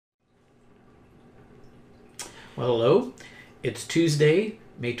Well, hello. It's Tuesday,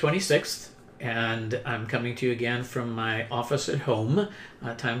 May 26th, and I'm coming to you again from my office at home.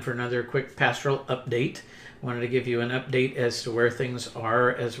 Time for another quick pastoral update. Wanted to give you an update as to where things are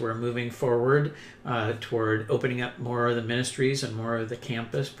as we're moving forward toward opening up more of the ministries and more of the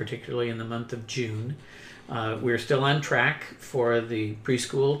campus, particularly in the month of June. We're still on track for the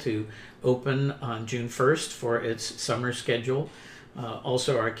preschool to open on June 1st for its summer schedule.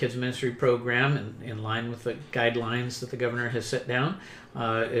 Also, our kids ministry program, in line with the guidelines that the governor has set down,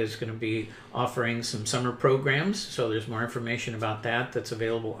 is going to be offering some summer programs. So there's more information about that that's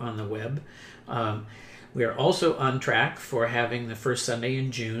available on the web. We are also on track for having the first Sunday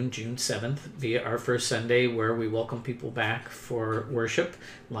in June, June 7th, be our first Sunday where we welcome people back for worship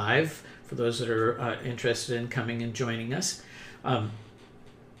live, for those that are interested in coming and joining us.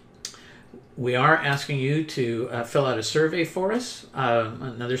 We are asking you to fill out a survey for us,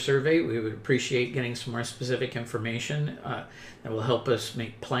 another survey. We would appreciate getting some more specific information that will help us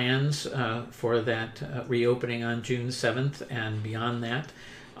make plans for that reopening on June 7th and beyond that.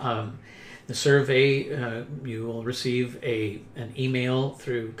 The survey, you will receive an email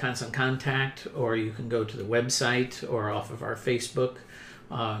through Constant Contact, or you can go to the website or off of our Facebook.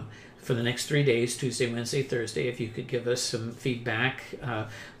 For the next 3 days, Tuesday, Wednesday, Thursday, if you could give us some feedback.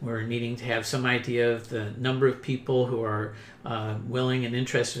 We're needing to have some idea of the number of people who are willing and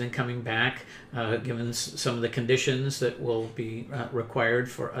interested in coming back, given some of the conditions that will be required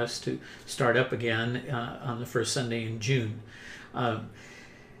for us to start up again on the first Sunday in June.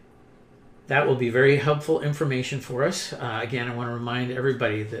 That will be very helpful information for us. Again, I want to remind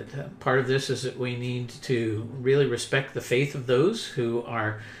everybody that part of this is that we need to really respect the faith of those who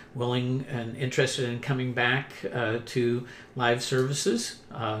are willing and interested in coming back to live services,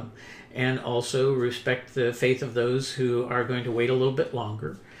 and also respect the faith of those who are going to wait a little bit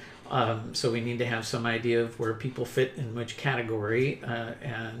longer. So we need to have some idea of where people fit in which category,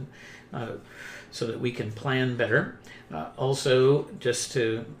 and so that we can plan better. Also, just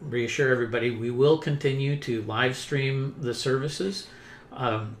to reassure everybody, we will continue to live stream the services.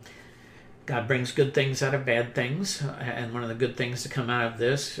 God brings good things out of bad things, and one of the good things to come out of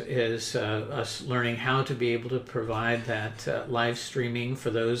this is us learning how to be able to provide that live streaming for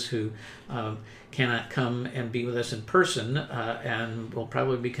those who cannot come and be with us in person, and we'll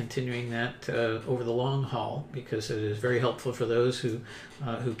probably be continuing that over the long haul, because it is very helpful for those who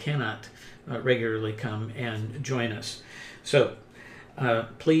cannot regularly come and join us. So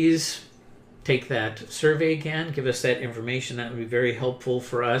please take that survey again, give us that information. That would be very helpful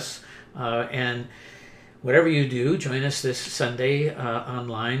for us. And whatever you do, join us this Sunday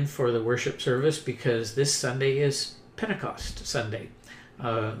online for the worship service, because this Sunday is Pentecost Sunday.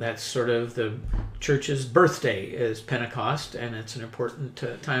 That's sort of the church's birthday, is Pentecost, and it's an important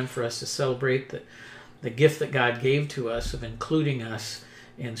time for us to celebrate the gift that God gave to us of including us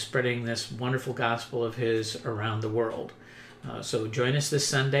in spreading this wonderful gospel of His around the world. So join us this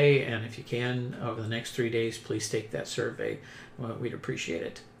Sunday, and if you can, over the next 3 days, please take that survey. We'd appreciate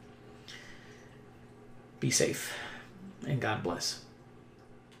it. Be safe, and God bless.